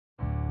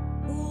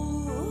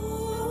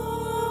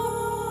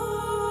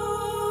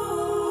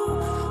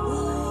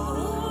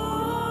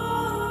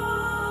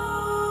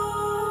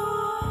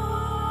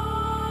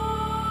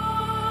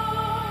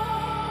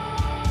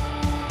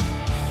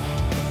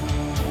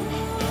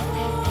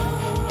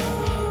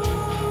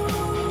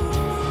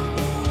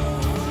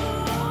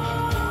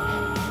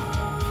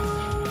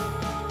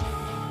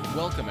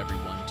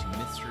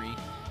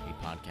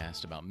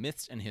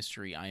Myths and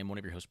History. I am one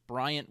of your hosts,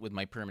 Bryant, with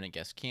my permanent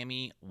guest,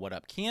 Cammie. What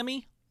up,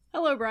 Cammie?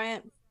 Hello,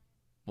 Bryant.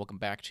 Welcome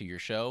back to your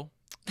show.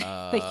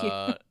 Thank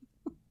you.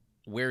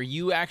 Where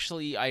you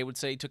actually, I would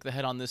say, took the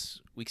head on this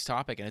week's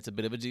topic, and it's a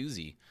bit of a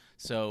doozy.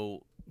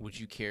 So would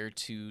you care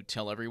to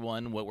tell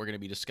everyone what we're going to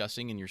be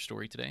discussing in your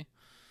story today?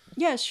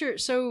 Yeah, sure.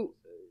 So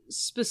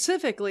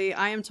specifically,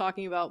 I am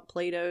talking about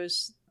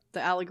Plato's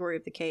The Allegory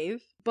of the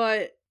Cave,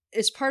 but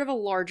it's part of a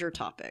larger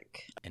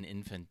topic. An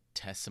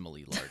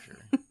infinitesimally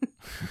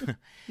larger.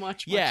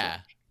 Much Yeah.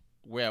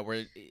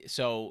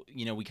 So,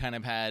 we kind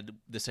of had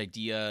this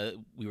idea,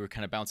 we were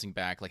kind of bouncing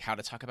back, like how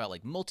to talk about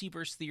like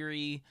multiverse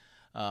theory.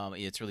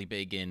 It's really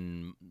big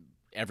in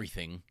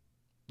everything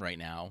right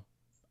now.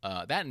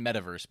 That and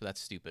metaverse, but that's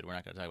stupid. We're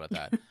not going to talk about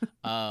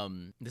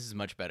that. This is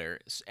much better.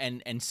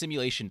 And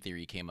simulation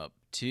theory came up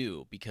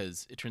too,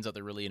 because it turns out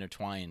they're really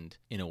intertwined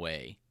in a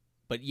way.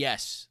 But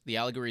yes, the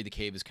Allegory of the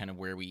Cave is kind of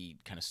where we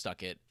kind of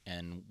stuck it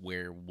and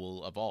where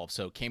we'll evolve.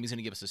 So Cammie's going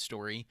to give us a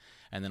story,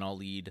 and then I'll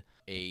lead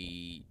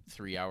a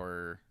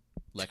 3-hour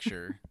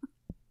lecture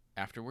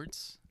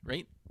afterwards,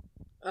 right?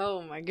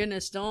 Oh my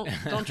goodness, don't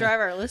drive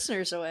our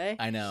listeners away.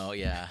 I know,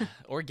 yeah.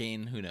 Or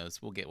gain, who knows?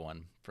 We'll get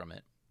one from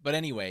it. But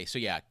anyway, so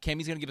yeah,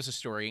 Cammie's going to give us a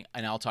story,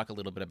 and I'll talk a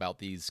little bit about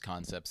these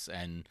concepts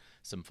and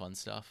some fun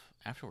stuff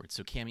afterwards.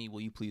 So Cammie,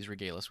 will you please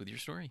regale us with your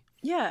story?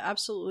 Yeah,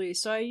 absolutely.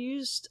 So I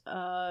used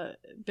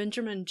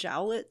Benjamin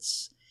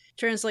Jowlett's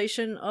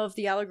translation of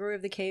The Allegory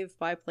of the Cave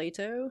by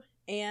Plato,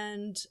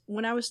 and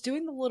when I was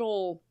doing the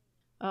little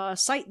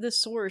cite this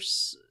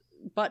source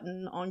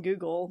button on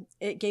Google,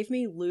 it gave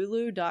me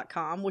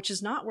lulu.com, which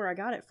is not where I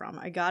got it from.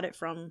 I got it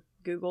from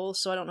Google,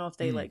 so I don't know if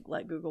they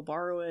let Google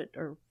borrow it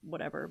or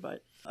whatever,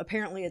 but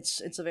apparently it's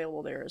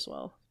available there as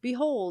well.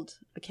 Behold,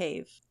 a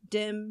cave,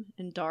 dim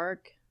and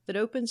dark, that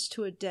opens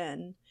to a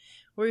den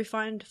where we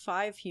find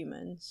 5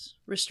 humans,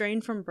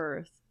 restrained from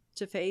birth,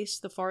 to face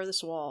the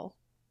farthest wall.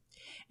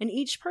 And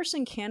each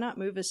person cannot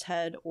move his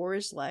head or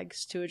his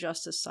legs to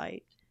adjust his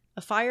sight.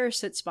 A fire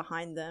sits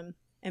behind them,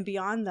 and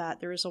beyond that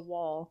there is a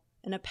wall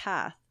and a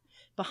path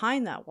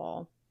behind that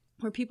wall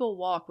where people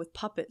walk with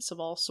puppets of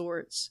all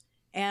sorts.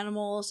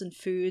 Animals and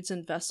foods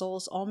and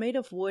vessels, all made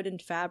of wood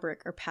and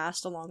fabric, are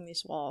passed along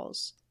these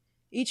walls.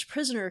 Each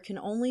prisoner can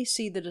only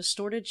see the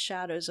distorted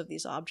shadows of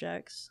these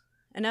objects,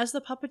 and as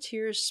the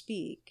puppeteers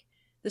speak,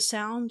 the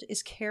sound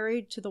is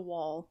carried to the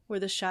wall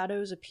where the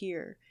shadows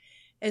appear,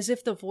 as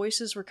if the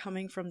voices were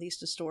coming from these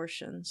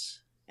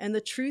distortions, and the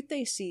truth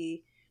they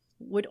see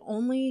would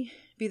only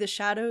be the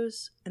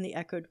shadows and the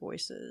echoed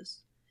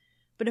voices.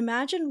 But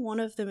imagine one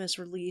of them is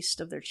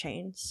released of their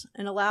chains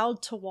and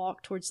allowed to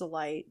walk towards the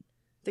light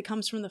that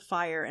comes from the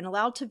fire, and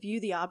allowed to view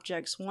the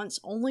objects once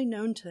only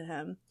known to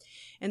him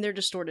in their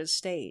distorted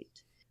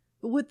state.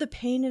 But with the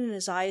pain in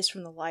his eyes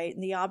from the light,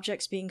 and the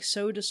objects being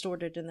so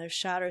distorted in their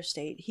shadow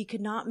state, he could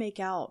not make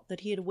out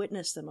that he had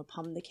witnessed them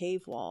upon the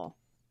cave wall.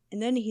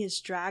 And then he is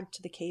dragged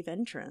to the cave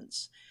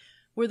entrance,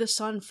 where the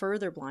sun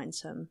further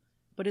blinds him,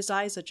 but his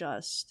eyes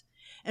adjust.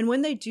 And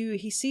when they do,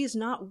 he sees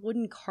not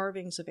wooden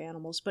carvings of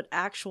animals, but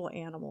actual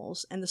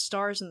animals, and the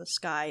stars in the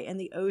sky, and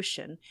the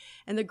ocean,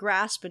 and the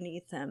grass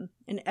beneath him,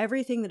 and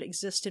everything that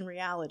exists in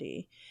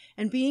reality.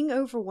 And being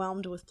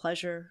overwhelmed with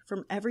pleasure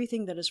from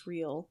everything that is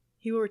real,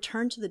 he will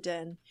return to the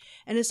den,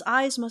 and his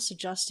eyes must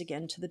adjust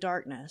again to the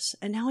darkness.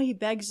 And now he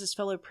begs his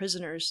fellow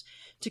prisoners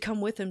to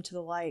come with him to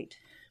the light,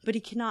 but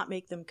he cannot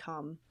make them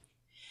come.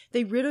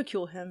 They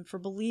ridicule him for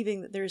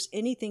believing that there is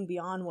anything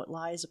beyond what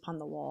lies upon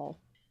the wall.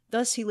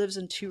 Thus he lives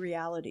in 2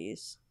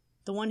 realities,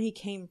 the one he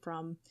came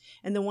from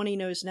and the one he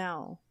knows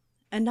now,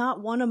 and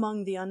not one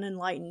among the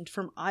unenlightened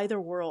from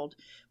either world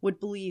would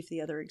believe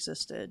the other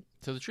existed.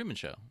 So the Truman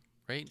Show,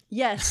 right?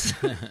 Yes.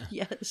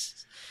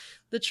 Yes.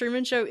 The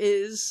Truman Show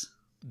is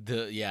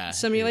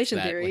simulation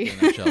theory.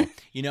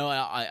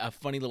 A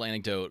funny little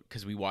anecdote,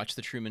 because we watched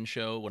the Truman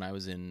Show when I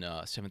was in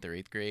 7th or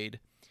 8th grade.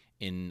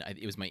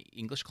 It was my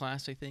English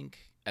class, I think.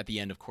 At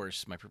the end, of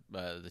course,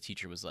 the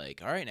teacher was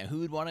like, all right, now who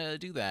would want to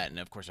do that? And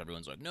of course,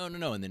 everyone's like, no.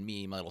 And then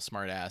me, my little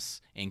smart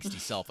ass, angsty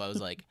self, I was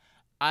like,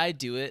 I'd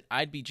do it.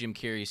 I'd be Jim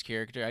Carrey's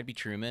character. I'd be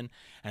Truman.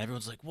 And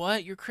everyone's like,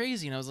 what? You're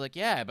crazy. And I was like,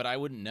 yeah, but I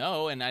wouldn't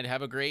know. And I'd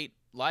have a great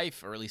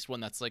life, or at least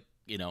one that's like,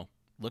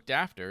 looked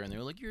after. And they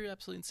were like, you're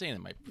absolutely insane.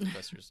 And my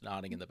professor's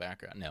nodding in the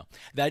background. No,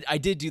 that I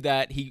did do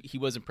that. He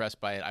was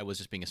impressed by it. I was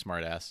just being a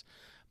smart ass.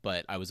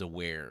 But I was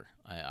aware.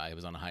 I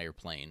was on a higher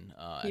plane.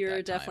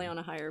 You're definitely on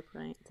a higher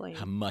plane.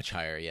 Much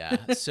higher,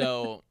 yeah.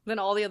 So than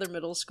all the other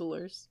middle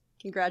schoolers.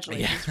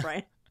 Congratulations, yeah.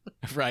 Brian.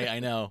 Right, I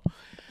know.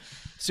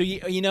 So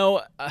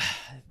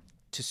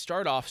to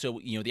start off,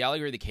 the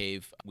Allegory of the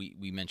Cave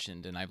we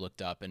mentioned, and I've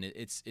looked up, and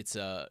it's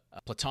a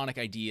Platonic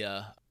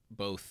idea,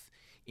 both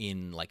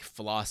in like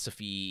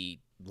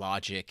philosophy,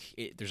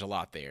 logic. There's a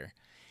lot there,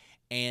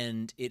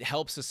 and it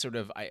helps us sort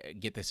of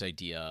get this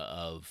idea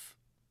of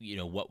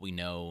what we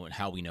know and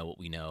how we know what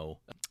we know.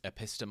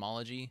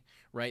 Epistemology,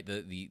 right?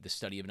 The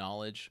study of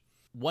knowledge.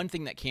 One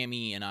thing that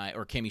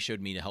Cammie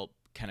showed me to help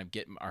kind of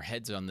get our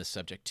heads on this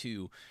subject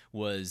too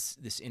was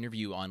this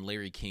interview on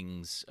Larry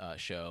King's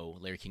show,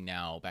 Larry King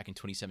Now. Back in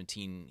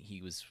 2017,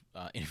 he was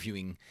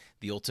interviewing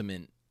the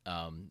ultimate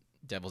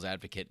devil's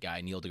advocate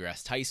guy, Neil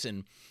deGrasse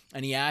Tyson,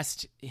 and he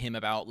asked him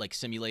about like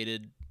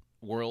simulated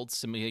worlds,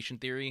 simulation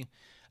theory,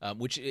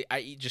 which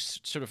I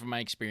just sort of from my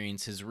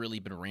experience has really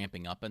been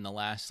ramping up in the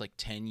last like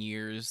 10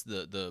 years,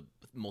 the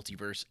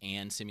multiverse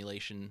and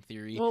simulation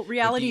theory. Well,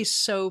 reality is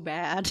so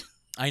bad.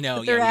 I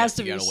know. There has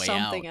to be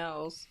something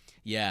else.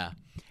 Yeah.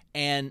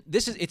 And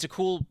it's a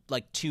cool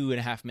like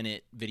 2.5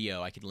 minute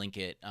video. I could link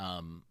it.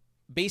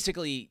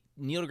 Basically,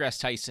 Neil deGrasse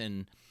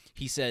Tyson,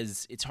 he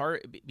says it's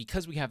hard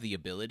because we have the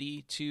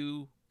ability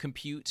to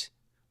compute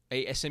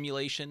a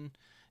simulation.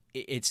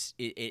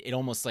 It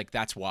almost like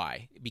that's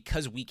why,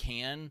 because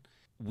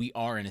we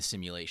are in a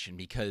simulation,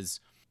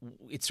 because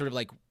it's sort of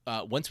like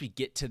once we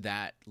get to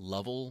that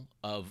level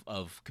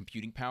of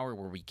computing power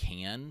where we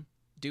can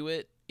do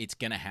it, it's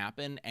going to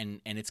happen,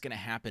 and it's going to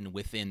happen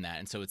within that.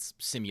 And so it's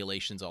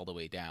simulations all the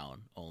way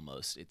down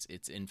almost.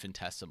 It's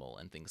infinitesimal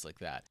and things like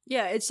that.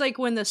 Yeah, it's like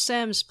when the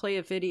Sims play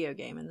a video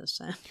game in The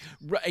Sims.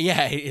 Right,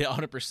 yeah,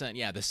 100%.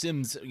 Yeah, the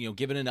Sims,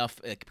 given enough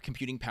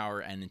computing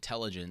power and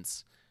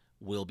intelligence,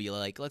 will be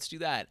like, let's do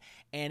that.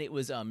 And it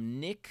was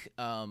Nick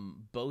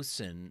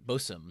Bostrom,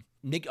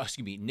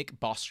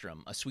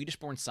 a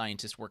Swedish-born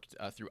scientist, worked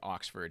through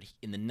Oxford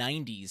in the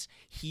 90s.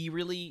 He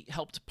really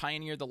helped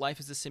pioneer the life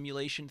as a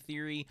simulation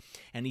theory,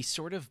 and he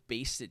sort of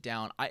based it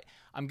down.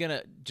 I'm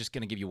gonna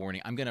give you a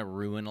warning. I'm gonna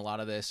ruin a lot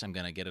of this. I'm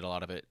gonna get a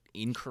lot of it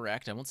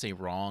incorrect. I won't say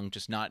wrong,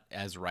 just not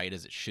as right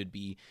as it should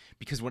be,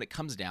 because when it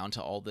comes down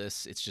to all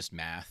this, it's just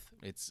math.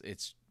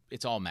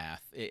 It's all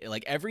math.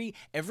 Like every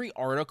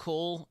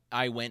article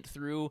I went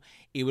through,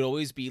 it would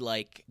always be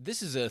like,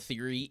 this is a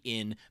theory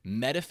in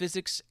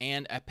metaphysics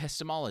and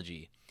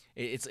epistemology.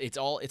 It's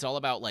all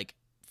about like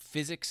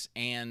physics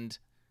and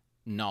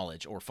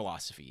knowledge or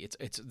philosophy.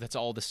 That's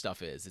all this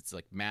stuff is. It's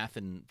like math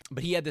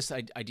but he had this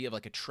idea of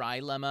like a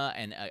trilemma,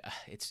 and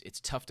it's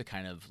tough to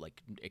kind of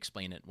like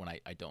explain it when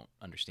I don't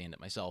understand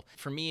it myself.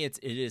 For me, it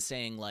is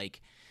saying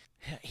like,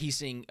 he's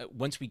saying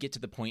once we get to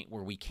the point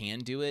where we can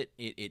do it,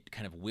 it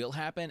kind of will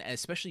happen,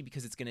 especially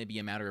because it's going to be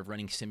a matter of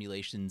running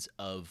simulations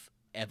of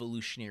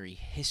evolutionary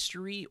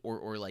history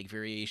or like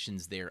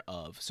variations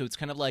thereof. So it's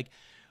kind of like,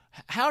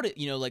 how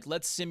to, like,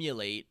 let's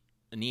simulate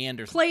a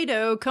Neanderthal.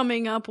 Plato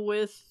coming up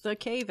with the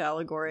cave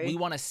allegory. We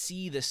want to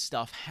see this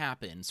stuff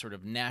happen sort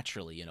of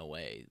naturally in a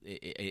way,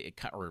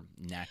 or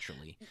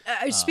naturally.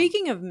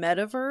 Speaking of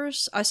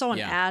metaverse, I saw an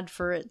ad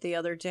for it the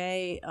other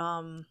day.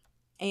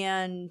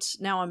 And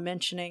now I'm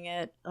mentioning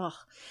it. Ugh.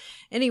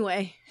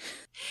 Anyway,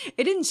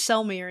 it didn't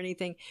sell me or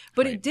anything,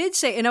 but It did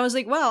say, and I was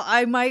like, well,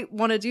 I might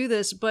want to do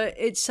this, but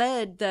it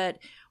said that,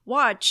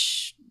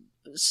 watch,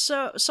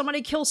 so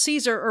somebody kill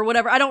Caesar or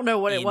whatever. I don't know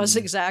what it was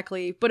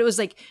exactly, but it was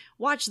like,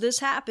 watch this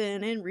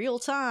happen in real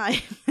time.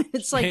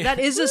 It's like, that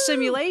is a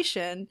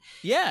simulation.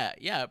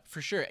 Yeah, for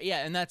sure.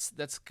 Yeah, and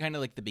that's kind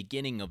of like the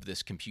beginning of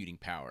this computing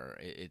power.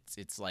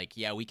 It's like,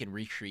 yeah, we can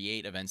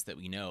recreate events that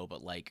we know,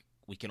 but like,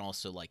 we can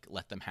also like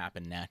let them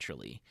happen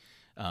naturally,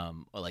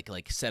 or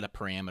like set up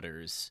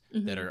parameters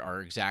that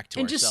are exact to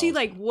and ourselves. Just see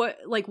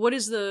what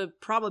is the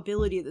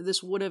probability that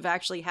this would have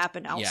actually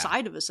happened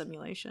outside of a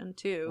simulation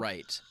too.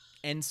 Right.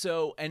 And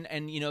so and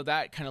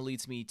that kind of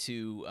leads me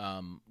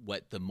to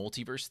what the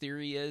multiverse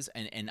theory is,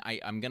 and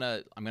I'm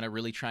gonna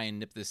really try and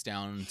nip this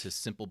down to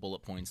simple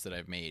bullet points that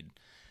I've made.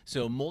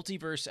 So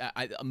multiverse,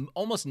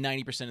 almost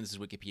 90% of this is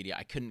Wikipedia.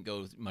 I couldn't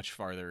go much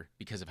farther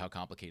because of how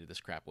complicated this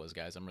crap was,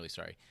 guys. I'm really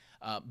sorry.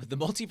 But the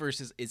multiverse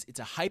is it's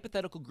a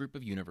hypothetical group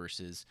of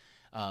universes.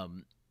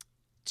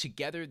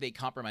 Together, they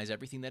compromise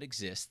everything that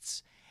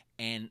exists,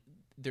 and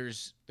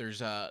there's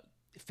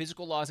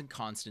physical laws and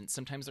constants.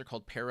 Sometimes they're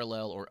called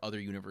parallel or other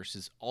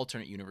universes,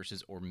 alternate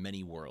universes, or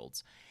many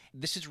worlds.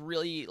 This is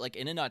really, like,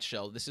 in a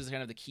nutshell, this is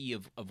kind of the key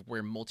of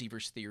where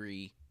multiverse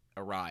theory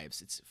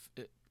arrives.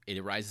 It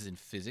arises in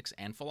physics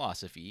and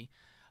philosophy,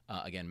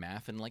 again,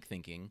 math and like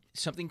thinking.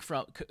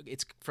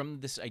 It's from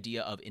this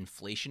idea of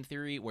inflation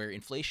theory, where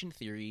inflation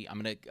theory,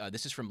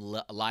 this is from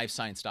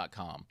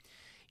livescience.com.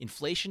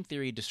 Inflation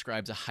theory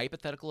describes a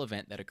hypothetical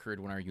event that occurred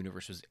when our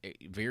universe was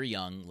very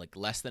young, like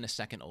less than a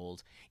second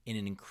old. In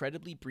an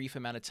incredibly brief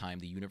amount of time,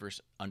 the universe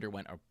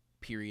underwent a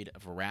period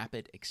of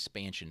rapid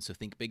expansion. So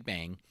think Big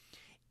Bang,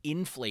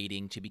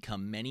 inflating to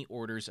become many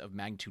orders of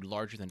magnitude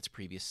larger than its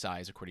previous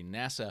size, according to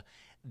NASA.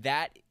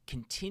 That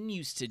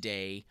continues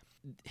today.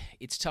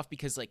 It's tough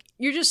because, like,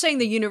 you're just saying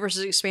the universe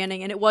is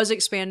expanding, and it was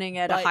expanding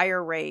at a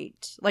higher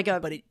rate,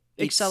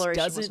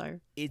 acceleration was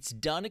higher. It's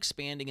done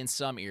expanding in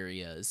some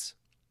areas,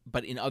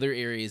 but in other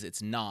areas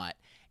it's not.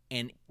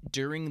 And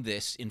during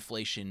this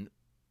inflation,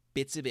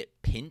 bits of it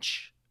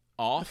pinch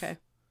off. Okay.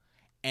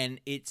 And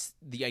it's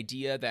the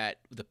idea that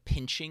the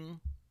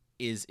pinching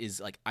is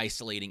like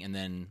isolating, and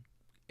then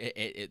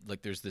it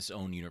like there's this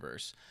own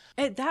universe.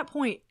 At that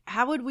point,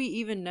 how would we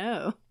even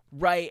know?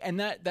 Right, and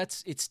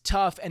that's it's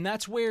tough, and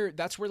that's where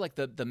like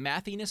the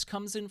mathiness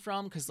comes in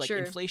from, because like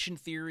inflation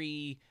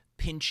theory,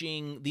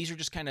 pinching, these are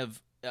just kind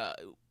of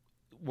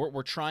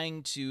we're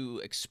trying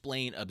to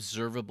explain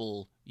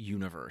observable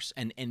universe,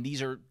 and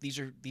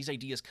these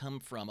ideas come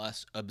from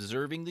us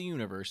observing the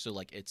universe. So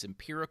like it's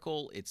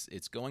empirical,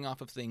 it's going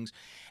off of things,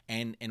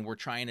 and we're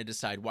trying to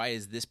decide why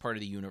is this part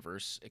of the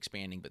universe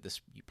expanding but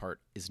this part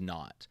is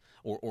not,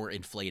 or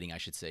inflating, I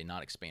should say,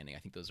 not expanding. I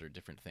think those are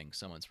different things.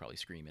 Someone's probably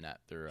screaming at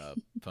their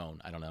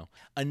phone. I don't know.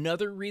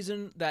 Another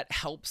reason that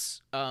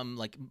helps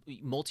like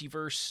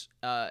multiverse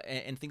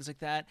and things like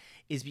that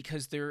is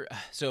because they're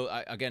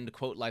again, to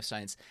quote Life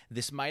Science,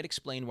 this might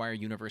explain why our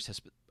universe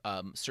has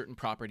certain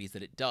properties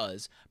that it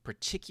does,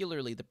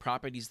 particularly the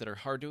properties that are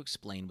hard to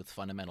explain with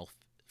fundamental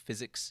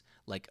physics,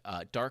 like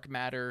dark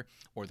matter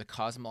or the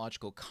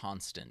cosmological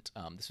constant.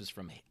 This was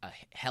from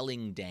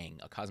Helling Dang,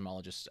 a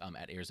cosmologist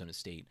at Arizona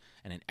State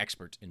and an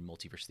expert in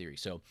multiverse theory.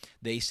 So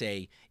they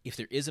say if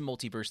there is a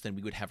multiverse, then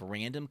we would have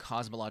random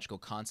cosmological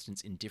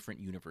constants in different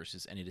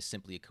universes, and it is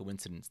simply a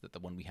coincidence that the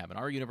one we have in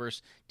our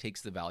universe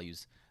takes the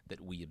values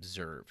that we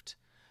observed.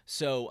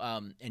 So,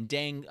 and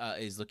Dang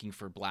is looking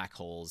for black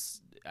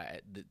holes,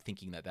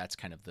 thinking that that's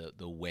kind of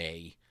the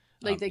way,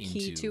 like the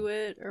key to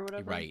it or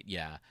whatever. Right?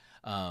 Yeah.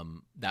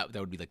 That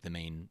would be like the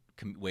main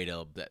way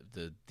to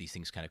these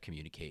things kind of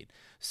communicate.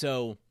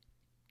 So,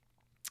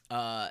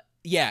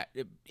 yeah,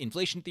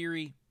 inflation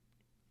theory,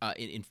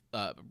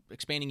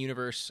 expanding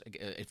universe,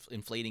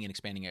 inflating and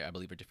expanding, I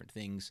believe, are different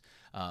things.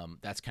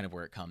 That's kind of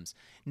where it comes.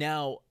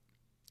 Now,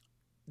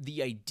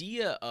 the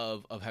idea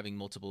of having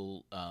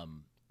multiple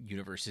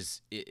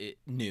universes it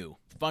new.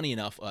 Funny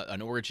enough,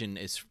 an origin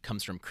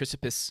comes from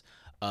Chrysippus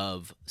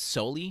of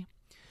Soli,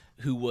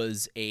 who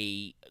was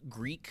a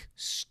Greek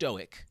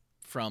Stoic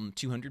from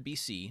 200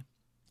 BC,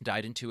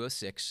 died in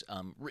 206.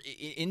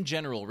 In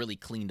general, really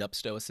cleaned up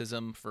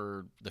Stoicism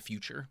for the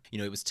future. You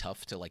know, it was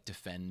tough to like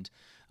defend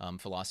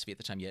philosophy at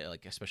the time,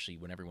 like especially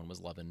when everyone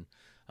was loving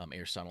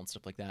Aristotle and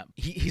stuff like that.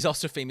 He's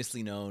also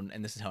famously known,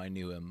 and this is how I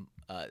knew him,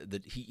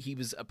 that he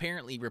was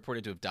apparently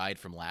reported to have died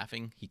from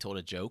laughing. He told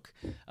a joke.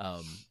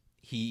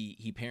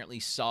 He apparently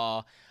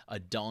saw a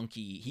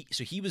donkey.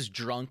 He was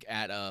drunk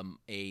at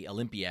a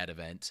Olympiad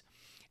event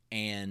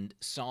and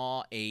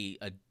saw a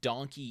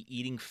donkey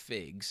eating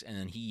figs, and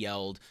then he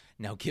yelled,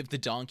 "Now give the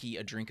donkey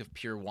a drink of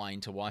pure wine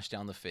to wash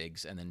down the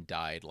figs," and then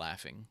died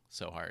laughing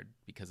so hard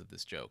because of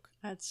this joke.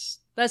 That's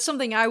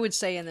something I would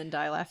say and then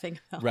die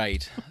laughing about.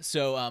 Right.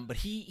 So, but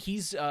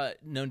he's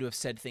known to have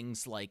said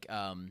things like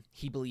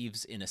he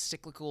believes in a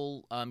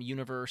cyclical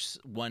universe,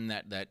 one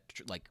that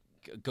like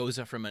goes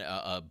up from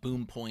a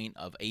boom point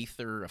of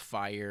aether, a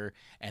fire,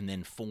 and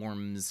then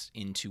forms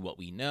into what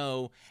we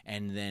know,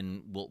 and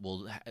then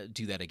we'll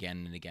do that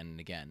again and again and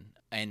again.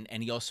 And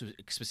he also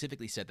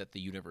specifically said that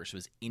the universe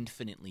was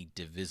infinitely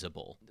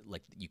divisible.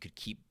 Like you could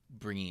keep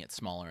bringing it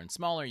smaller and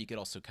smaller. You could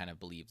also kind of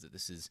believe that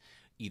this is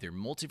either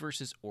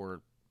multiverses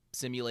or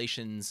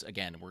simulations.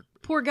 Again,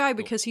 poor guy,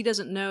 because he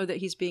doesn't know that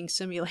he's being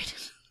simulated.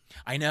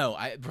 I know.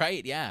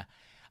 Right. Yeah.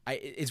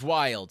 It's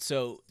wild.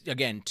 So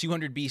again,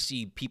 200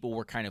 BC, people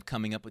were kind of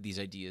coming up with these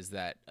ideas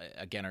that,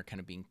 again, are kind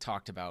of being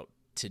talked about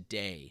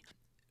today.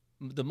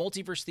 The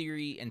multiverse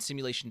theory and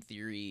simulation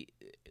theory,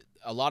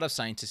 a lot of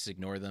scientists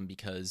ignore them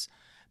because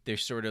they're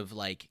sort of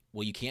like,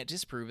 well, you can't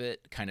disprove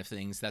it kind of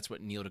things. That's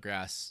what Neil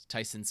deGrasse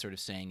Tyson's sort of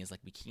saying is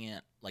like, we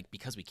can't, like,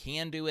 because we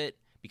can do it,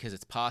 because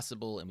it's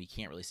possible, and we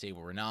can't really say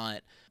where we're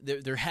not.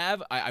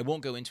 I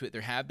won't go into it.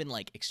 There have been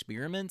like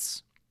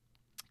experiments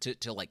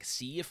to like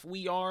see if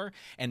we are,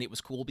 and it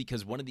was cool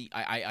because one of the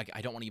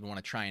I don't even want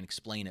to try and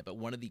explain it, but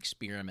one of the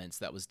experiments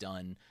that was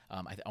done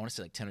I want to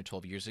say like 10 or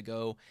 12 years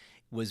ago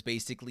was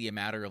basically a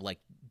matter of like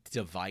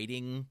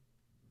dividing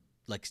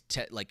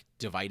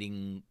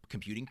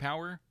computing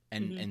power,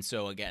 and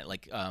so again,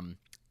 like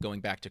going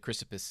back to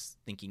Chrysippus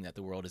thinking that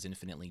the world is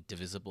infinitely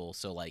divisible.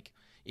 So like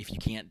if you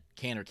can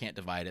or can't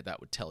divide it, that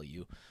would tell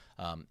you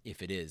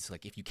if it is.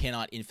 Like if you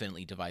cannot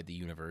infinitely divide the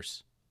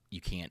universe, you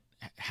can't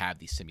have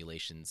these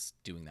simulations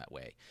doing that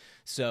way.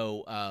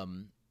 So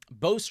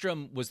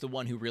Bostrom was the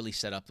one who really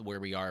set up where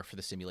we are for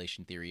the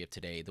simulation theory of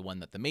today, the one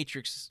that The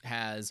Matrix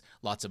has,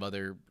 lots of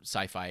other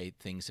sci-fi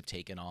things have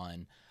taken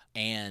on.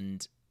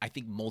 And I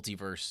think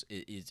multiverse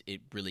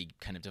it really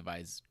kind of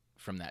divides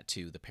from that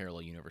too, the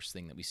parallel universe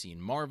thing that we see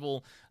in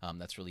Marvel.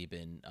 That's really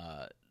been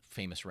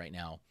famous right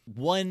now.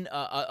 One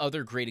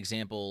other great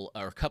example,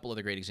 or a couple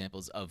other great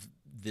examples of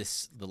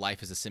this, the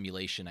life as a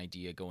simulation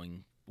idea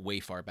going way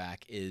far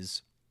back,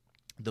 is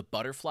The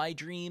Butterfly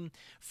Dream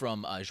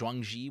from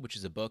Zhuangzi, which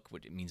is a book,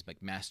 which it means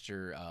like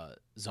Master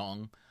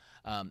Zhong.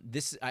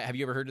 Have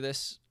you ever heard of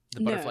this?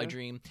 The Butterfly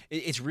Dream.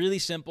 It's really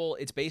simple.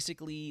 It's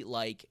basically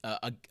like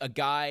a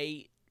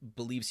guy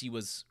believes he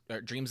was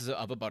dreams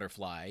of a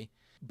butterfly,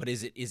 but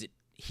is it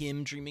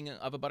him dreaming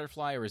of a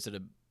butterfly, or is it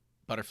a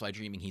butterfly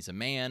dreaming he's a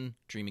man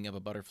dreaming of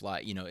a butterfly?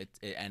 You know,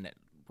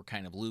 we're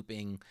kind of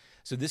looping.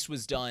 So this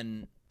was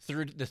done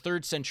through the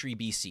 3rd century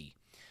BC.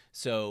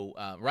 So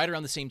right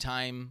around the same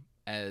time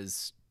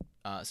as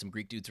some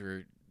Greek dudes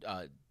were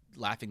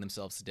laughing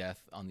themselves to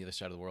death on the other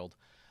side of the world,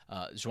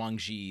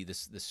 Zhuangzi,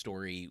 this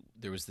story,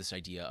 there was this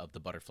idea of the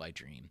butterfly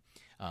dream,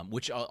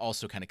 which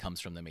also kind of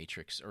comes from The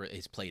Matrix, or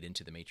is played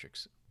into The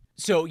Matrix.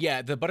 So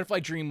yeah, the butterfly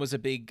dream was a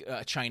big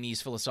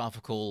Chinese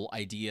philosophical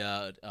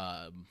idea.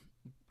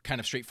 Kind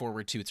of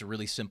straightforward too. It's a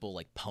really simple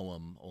like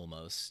poem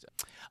almost.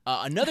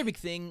 Another big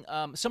thing.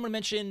 Someone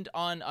mentioned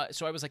on.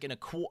 So I was like in a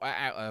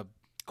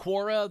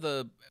Quora,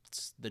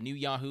 the new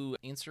Yahoo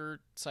answer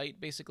site,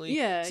 basically.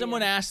 Yeah.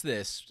 Someone asked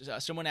this.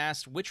 Someone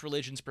asked which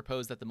religions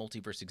propose that the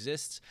multiverse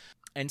exists,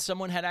 and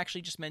someone had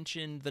actually just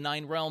mentioned the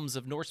 9 realms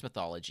of Norse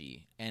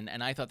mythology, and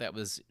I thought that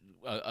was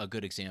a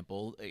good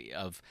example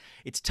of.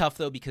 It's tough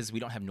though because we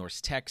don't have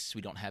Norse texts.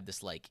 We don't have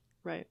this like.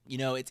 Right. You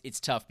know, it's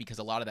tough because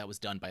a lot of that was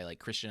done by like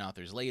Christian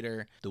authors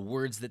later. The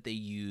words that they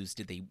used,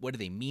 what do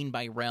they mean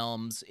by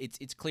realms?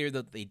 It's clear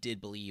that they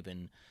did believe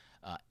in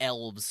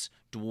elves,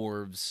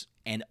 dwarves,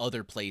 and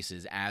other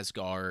places.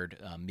 Asgard,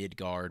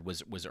 Midgard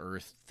was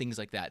Earth, things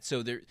like that.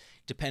 So there,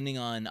 depending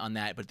on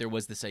that, but there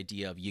was this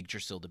idea of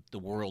Yggdrasil, the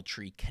world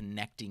tree,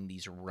 connecting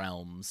these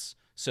realms.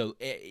 So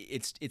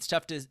it's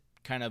tough to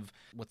kind of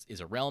what is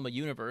a realm, a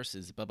universe,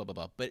 is blah blah blah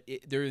blah. But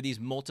there are these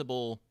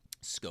multiple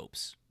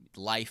scopes,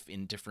 life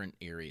in different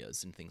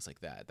areas and things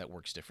like that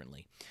works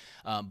differently.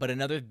 But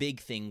another big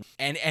thing,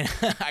 and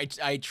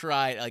I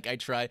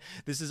tried,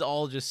 this is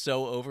all just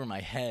so over my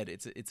head,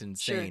 it's insane.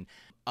 Sure.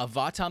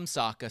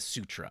 Avatamsaka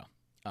Sutra,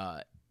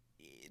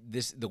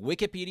 the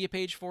Wikipedia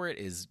page for it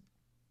is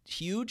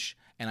huge,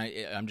 and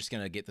I'm just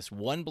gonna get this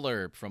one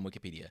blurb from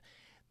Wikipedia.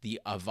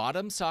 The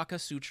Avatamsaka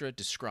Sutra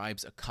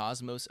describes a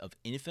cosmos of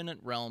infinite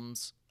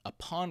realms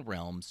upon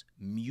realms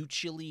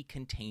mutually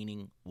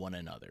containing one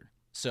another.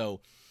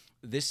 So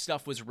this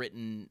stuff was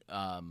written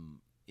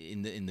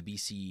in the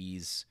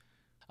BCs.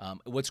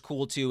 What's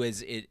cool too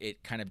is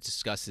it kind of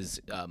discusses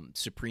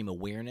supreme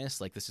awareness.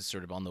 Like this is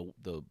sort of on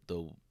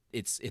the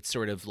it's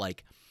sort of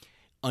like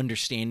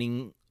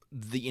understanding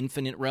the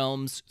infinite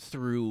realms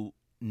through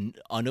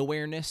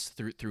unawareness,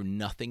 through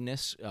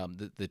nothingness.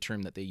 The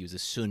term that they use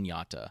is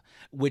sunyata,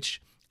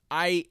 which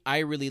I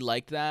really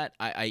liked that.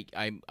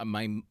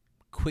 My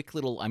quick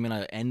little, I'm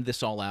gonna end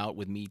this all out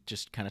with me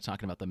just kind of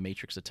talking about the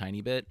Matrix a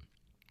tiny bit.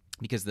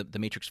 Because the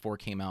Matrix 4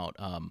 came out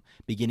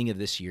beginning of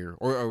this year,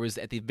 or was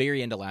at the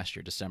very end of last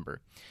year, December.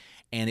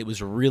 And it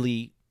was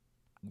really,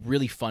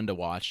 really fun to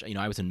watch. You know,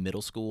 I was in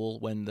middle school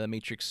when the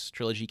Matrix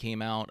trilogy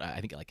came out.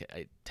 I think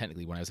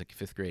technically when I was like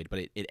 5th grade, but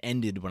it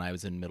ended when I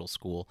was in middle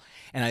school.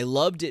 And I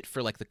loved it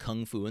for like the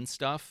kung fu and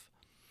stuff.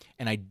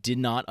 And I did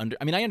not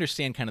I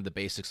understand kind of the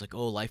basics, like,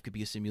 oh, life could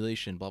be a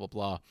simulation, blah, blah,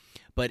 blah.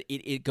 But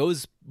it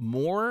goes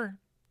more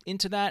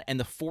into that, and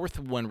the 4th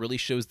one really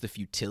shows the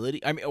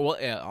futility. I mean,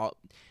 well,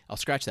 I'll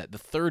scratch that. The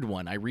 3rd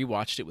one, I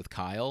rewatched it with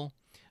Kyle.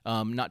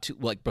 Not too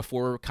like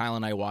before Kyle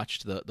and I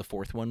watched the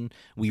 4th one,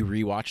 we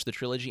rewatched the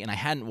trilogy, and I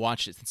hadn't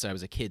watched it since I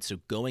was a kid. So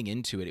going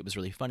into it, it was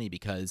really funny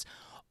because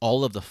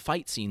all of the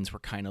fight scenes were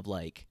kind of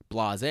like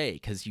blasé,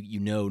 because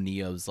you know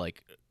Neo's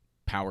like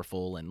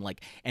powerful and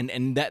like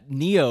and that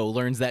Neo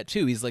learns that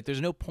too. He's like, there's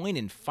no point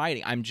in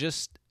fighting.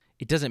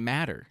 It doesn't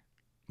matter.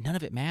 None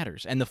of it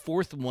matters. And the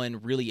 4th one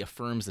really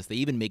affirms this. They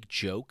even make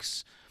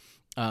jokes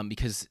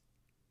because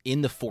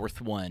in the 4th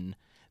one,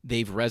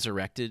 they've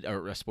resurrected,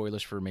 or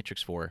spoilers for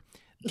Matrix 4.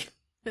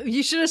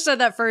 You should have said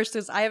that first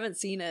because I haven't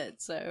seen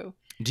it. So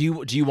do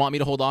you want me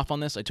to hold off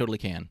on this? I totally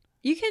can.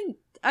 You can.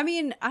 I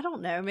mean, I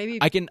don't know. Maybe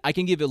I can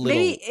give a little.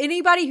 Maybe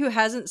anybody who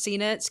hasn't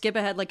seen it, skip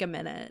ahead like a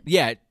minute.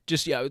 Yeah,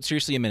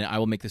 seriously a minute. I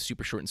will make this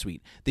super short and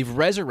sweet. They've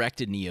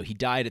resurrected Neo. He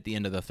died at the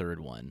end of the 3rd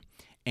one,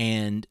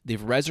 and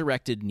they've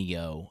resurrected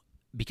Neo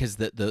because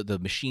the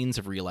machines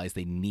have realized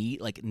they need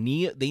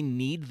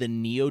the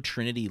Neo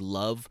Trinity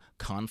love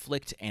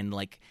conflict and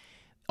like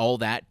all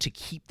that to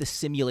keep the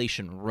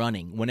simulation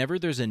running. Whenever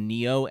there's a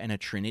Neo and a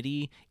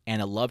Trinity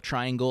and a love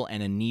triangle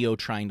and a Neo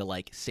trying to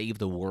like save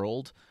the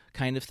world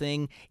kind of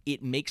thing,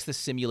 it makes the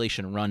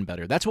simulation run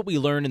better. That's what we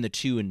learn in the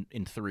 2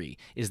 and 3,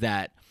 is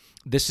that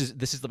this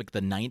is like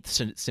the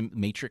 9th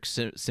Matrix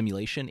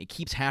simulation. It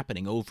keeps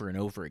happening over and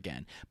over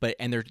again.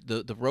 And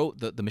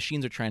the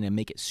machines are trying to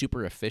make it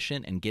super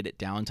efficient and get it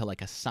down to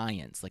like a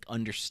science, like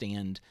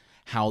understand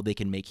how they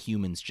can make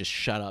humans just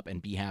shut up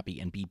and be happy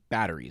and be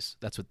batteries.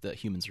 That's what the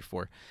humans are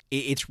for.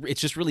 It's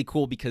just really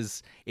cool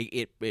because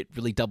it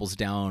really doubles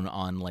down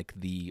on like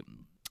the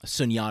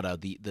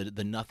sunyata,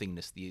 the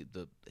nothingness, the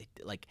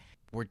like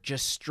we're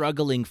just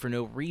struggling for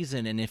no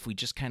reason, and if we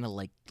just kind of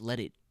like let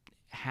it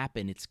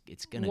happen,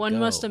 it's gonna one go.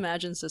 Must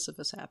imagine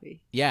Sisyphus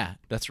happy. Yeah,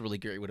 that's a really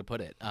great way to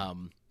put it.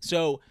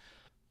 So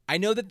I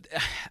know that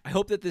I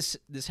hope that this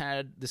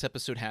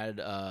episode had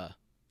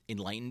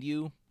enlightened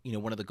you. You know,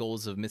 one of the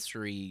goals of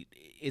Mystery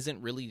isn't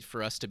really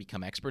for us to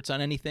become experts on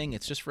anything.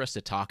 It's just for us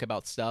to talk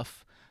about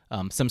stuff.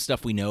 Some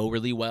stuff we know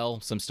really well,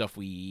 some stuff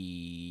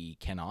we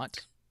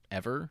cannot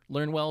ever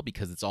learn well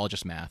because it's all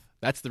just math.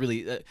 That's the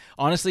really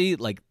honestly,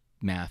 like,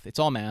 math. It's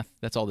all math.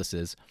 That's all this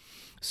is.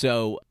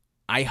 So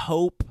I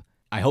hope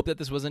that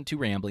this wasn't too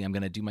rambling. I'm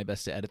going to do my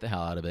best to edit the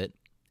hell out of it.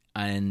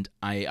 And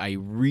I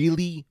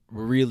really,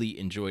 really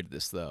enjoyed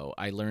this, though.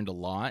 I learned a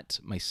lot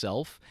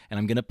myself, and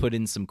I'm going to put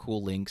in some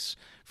cool links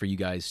for you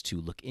guys to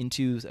look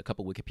into, a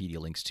couple Wikipedia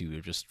links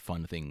too, just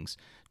fun things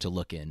to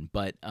look in.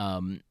 But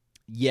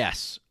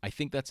Yes, I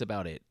think that's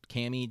about it.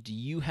 Cammy, do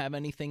you have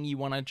anything you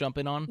want to jump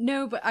in on?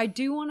 No, but I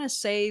do want to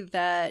say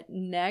that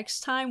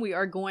next time we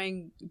are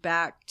going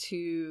back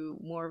to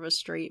more of a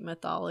straight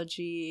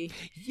mythology.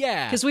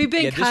 Yeah. Because we've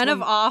been kind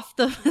of off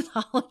the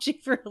mythology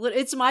for a little.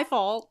 It's my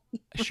fault.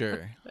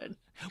 Sure.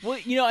 Well,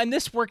 and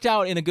this worked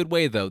out in a good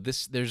way, though.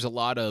 There's a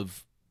lot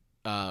of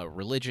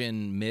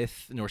religion,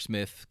 myth, Norse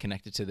myth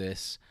connected to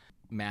this.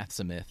 Math's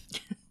a myth.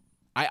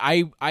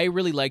 I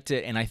really liked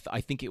it, and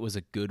I think it was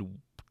a good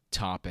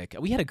topic.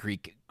 We had a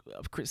Greek,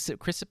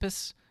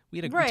 Chrysippus.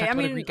 We talked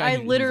about a Greek guy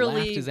who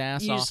laughed his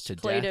ass off to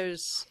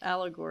Plato's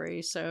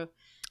allegory, so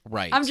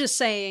right. I'm just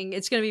saying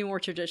it's going to be more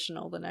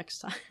traditional the next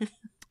time.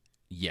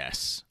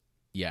 Yes.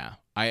 Yeah.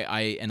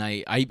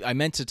 I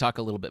meant to talk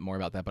a little bit more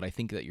about that, but I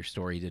think that your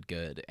story did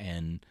good,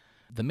 and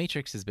The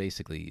Matrix is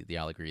basically the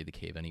allegory of the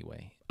cave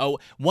anyway. Oh,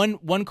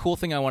 one cool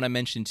thing I want to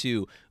mention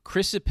too,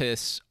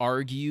 Chrysippus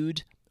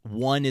argued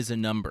 1 is a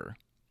number.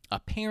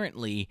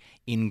 Apparently,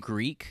 in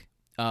Greek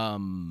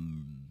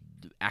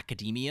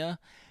academia,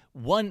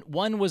 one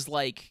was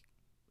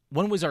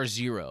our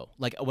 0.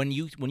 Like when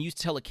you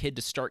tell a kid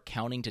to start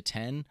counting to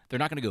 10, they're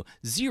not going to go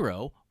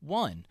 0,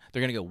 1.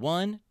 They're going to go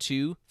 1,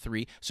 2,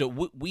 3.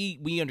 So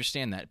we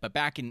understand that. But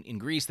back in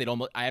Greece, they'd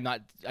almost I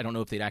don't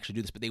know if they'd actually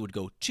do this, but they would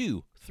go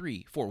 2,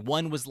 3, 4.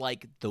 1 was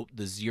like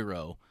the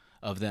 0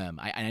 of them.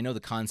 I know the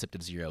concept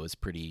of 0 is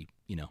pretty,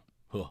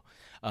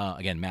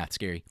 again, math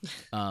scary.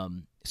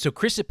 So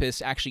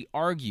Chrysippus actually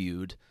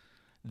argued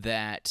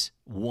that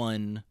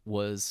 1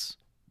 was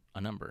a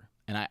number,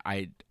 and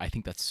I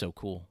think that's so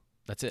cool.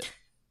 That's it.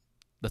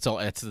 That's all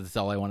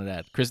I wanted to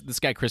add. This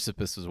guy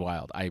Chrysippus was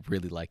wild. I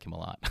really like him a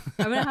lot.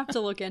 I'm gonna have to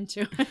look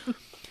into it.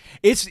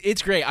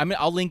 It's great.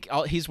 I'll link.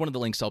 He's one of the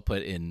links I'll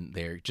put in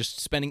there. Just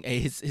spending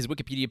his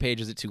Wikipedia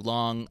page isn't too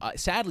long.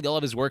 Sadly, all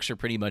of his works are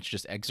pretty much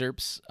just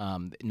excerpts.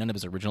 None of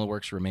his original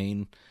works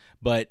remain.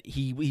 But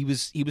he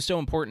was so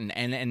important,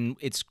 and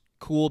it's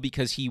cool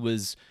because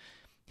his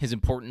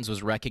importance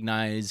was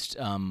recognized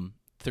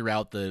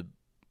throughout the.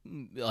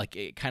 Like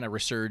it kind of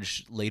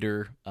resurged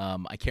later.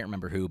 I can't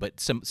remember who, but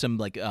some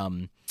like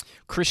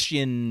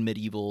Christian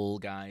medieval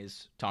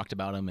guys talked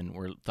about him and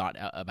were thought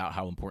about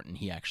how important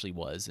he actually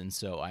was. And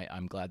so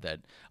I'm glad that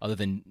other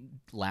than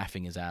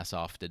laughing his ass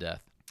off to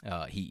death,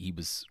 he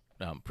was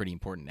pretty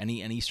important. And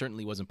he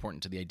certainly was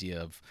important to the idea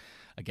of,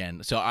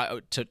 again. So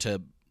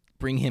to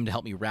bring him to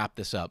help me wrap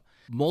this up.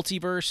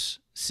 Multiverse,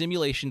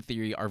 simulation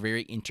theory are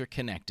very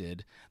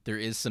interconnected. There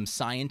is some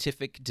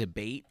scientific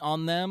debate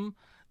on them.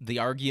 The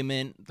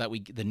argument that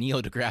the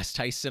Neil deGrasse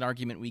Tyson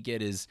argument we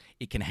get is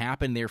it can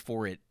happen,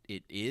 therefore it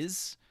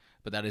is,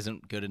 but that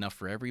isn't good enough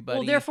for everybody.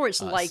 Well, therefore it's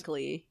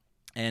likely.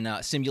 And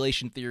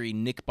simulation theory,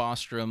 Nick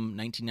Bostrom,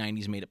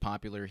 1990s made it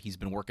popular. He's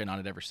been working on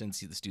it ever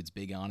since. This dude's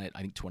big on it.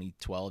 I think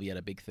 2012 he had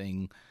a big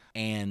thing.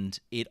 And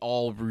it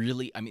all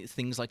really,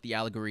 things like the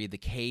allegory of the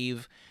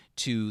cave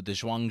to the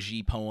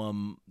Zhuangzi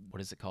poem,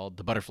 what is it called?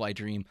 The Butterfly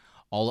Dream.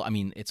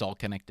 It's all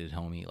connected,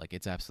 homie. Like,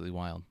 it's absolutely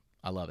wild.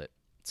 I love it.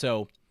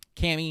 So,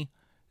 Cammy,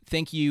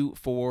 thank you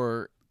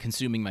for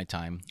consuming my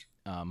time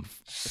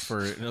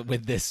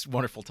with this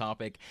wonderful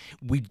topic.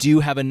 We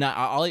do have do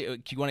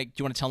you want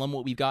to tell them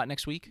what we've got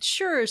next week?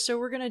 Sure. So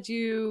we're gonna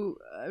do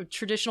a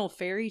traditional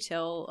fairy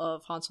tale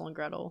of Hansel and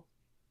Gretel.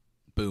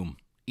 Boom,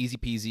 easy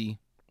peasy.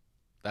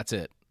 That's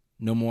it.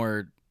 No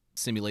more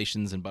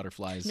simulations and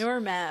butterflies. No more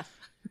math.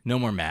 No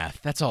more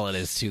math. That's all it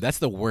is too. That's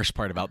the worst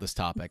part about this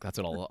topic. That's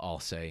what I'll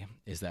say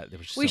is that there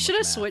was. We should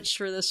have switched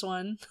for this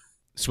one.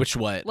 Switch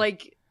what?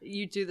 Like,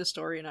 you do the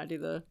story and I do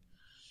the.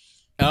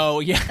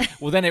 Oh yeah.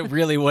 Well, then it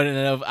really wouldn't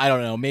have. I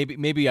don't know.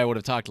 Maybe I would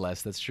have talked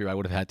less. That's true. I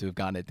would have had to have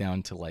gotten it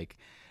down to like.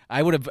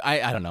 I would have.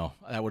 I don't know.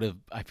 I would have.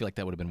 I feel like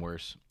that would have been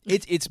worse.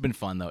 It's been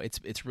fun though.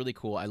 It's really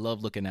cool. I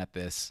love looking at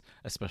this,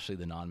 especially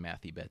the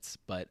non-mathy bits.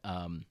 But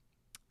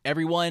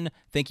everyone,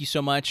 thank you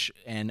so much,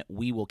 and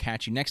we will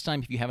catch you next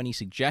time. If you have any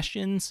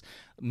suggestions,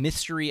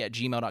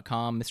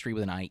 mystery@gmail.com. Mystery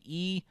with an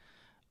IE.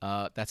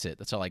 That's it.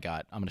 That's all I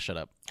got. I'm gonna shut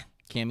up.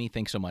 Cammy,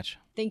 thanks so much.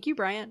 Thank you,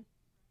 Brian.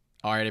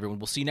 All right, everyone.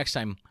 We'll see you next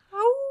time.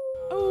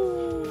 Oh.